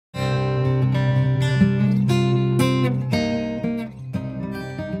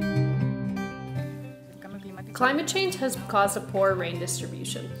Climate change has caused a poor rain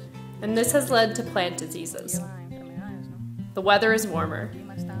distribution, and this has led to plant diseases. The weather is warmer.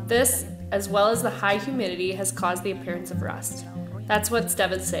 This, as well as the high humidity, has caused the appearance of rust. That's what's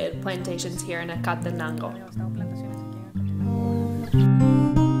devastated plantations here in Acatenango.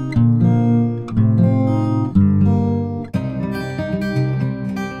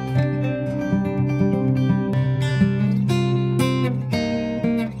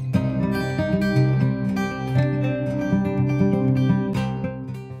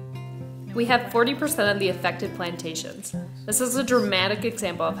 We have 40% of the affected plantations. This is a dramatic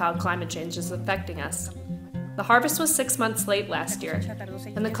example of how climate change is affecting us. The harvest was 6 months late last year,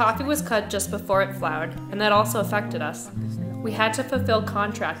 and the coffee was cut just before it flowered, and that also affected us. We had to fulfill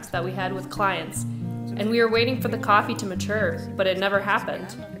contracts that we had with clients, and we were waiting for the coffee to mature, but it never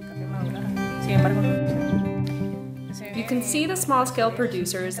happened. You can see the small-scale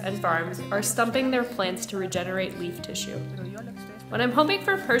producers and farms are stumping their plants to regenerate leaf tissue. What I'm hoping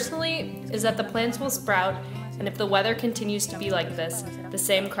for personally is that the plants will sprout, and if the weather continues to be like this, the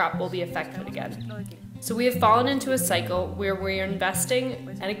same crop will be affected again. So we have fallen into a cycle where we're investing,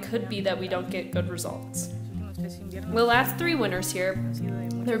 and it could be that we don't get good results. The last 3 winters here,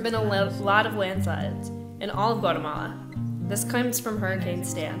 there have been a lot of landslides in all of Guatemala. This comes from Hurricane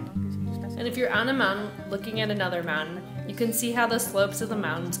Stan. And if you're on a mountain looking at another mountain, you can see how the slopes of the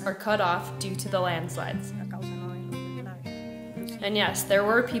mountains are cut off due to the landslides. And yes, there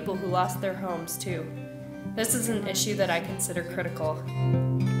were people who lost their homes too. This is an issue that I consider critical.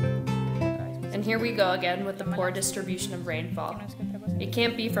 And here we go again with the poor distribution of rainfall. It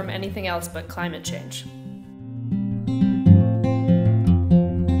can't be from anything else but climate change.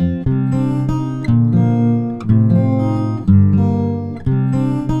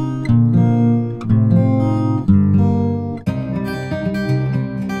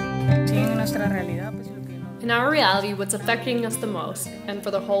 In our reality, what's affecting us the most, and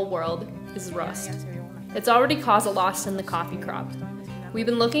for the whole world, is rust. It's already caused a loss in the coffee crop. We've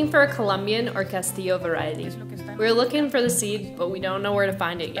been looking for a Colombian or Castillo variety. We're looking for the seed, but we don't know where to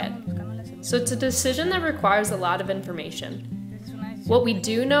find it yet. So it's a decision that requires a lot of information. What we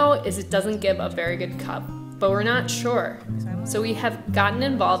do know is it doesn't give a very good cup, but we're not sure. So we have gotten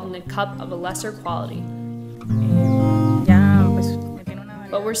involved in a cup of a lesser quality.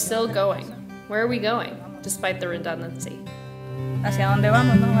 But we're still going. Where are we going, despite the redundancy?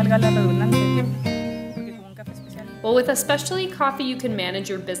 Well, with especially coffee, you can manage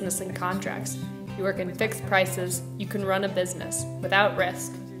your business and contracts. You work in fixed prices, you can run a business without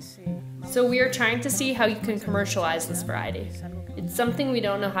risk. So we are trying to see how you can commercialize this variety. It's something we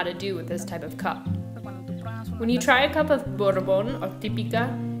don't know how to do with this type of cup. When you try a cup of Bourbon or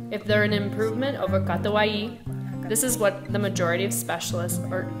Típica, if they're an improvement over Catahuaí, this is what the majority of specialists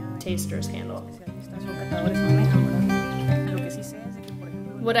or tasters handle.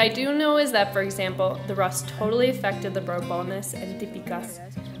 What I do know is that, for example, the rust totally affected the Bourbones and Típicas,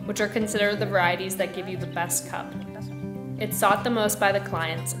 which are considered the varieties that give you the best cup. It's sought the most by the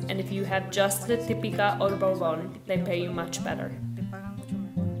clients, and if you have just the Típica or Bourbon, they pay you much better.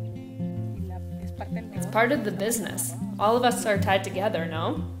 It's part of the business. All of us are tied together,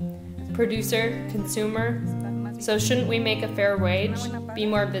 no? Producer, consumer. So shouldn't we make a fair wage, be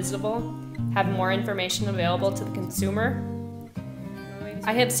more visible, have more information available to the consumer?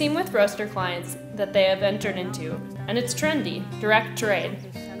 I have seen with roaster clients that they have entered into, and it's trendy, direct trade,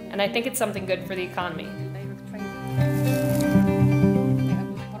 and I think it's something good for the economy.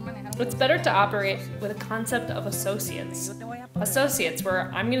 It's better to operate with a concept of associates. Associates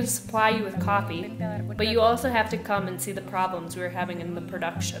where I'm going to supply you with coffee, but you also have to come and see the problems we're having in the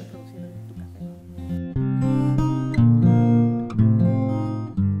production.